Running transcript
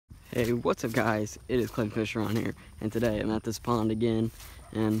Hey, what's up guys? It is Fishin on here, and today I'm at this pond again,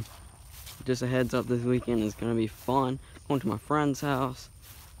 and just a heads up, this weekend is going to be fun. Going to my friend's house.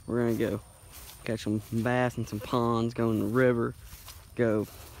 We're going to go catch some bass in some ponds, go in the river, go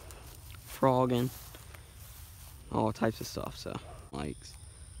frogging, all types of stuff. So, like,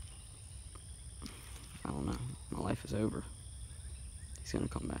 I don't know, my life is over. He's going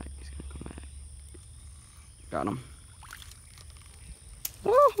to come back, Got him.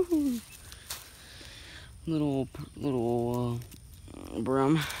 Woo! Little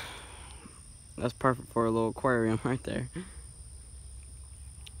brim. That's perfect for a little aquarium right there.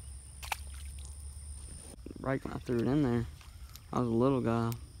 Right when I threw it in there, I was a little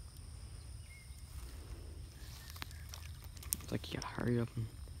guy. It's like you gotta hurry up and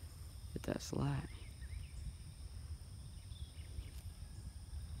get that slack.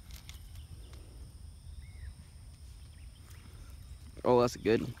 Oh, that's a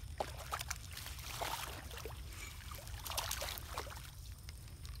good one.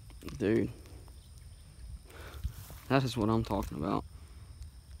 Dude, that is what I'm talking about.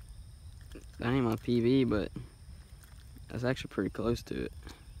 That ain't my PB, but that's actually pretty close to it.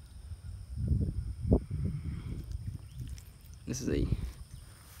 This is a,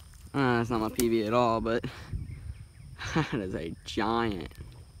 it's not my PB at all, but that is a giant.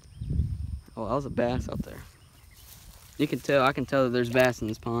 Oh, that was a bass out there. You can tell, I can tell that there's bass in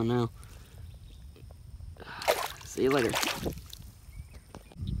this pond now. See you later.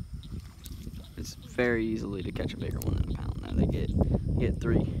 It's very easily to catch a bigger one than a pound. Now they get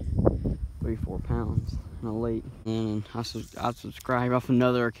 3-4 pounds in a lake. And I subscribe off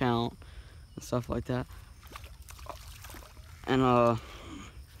another account and stuff like that. And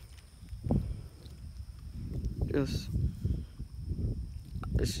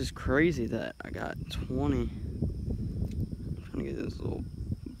it's just crazy that I got 20. I'm trying to get this little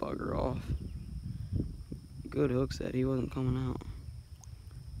bugger off. Good hook set, he wasn't coming out.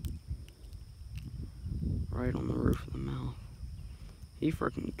 Right on the roof of the mouth. He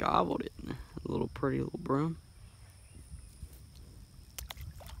freaking gobbled it. A little pretty little brim.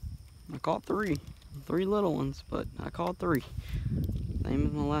 I caught three little ones, but I caught 3. Same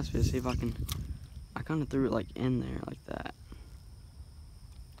as my last video. See if I kind of threw it like in there, like that.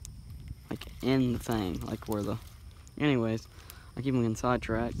 Like in the thing, like where the. Anyways, I keep getting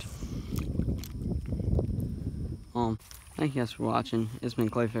sidetracked. Thank you guys for watching. It's been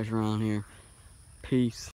Fishin around here. Peace.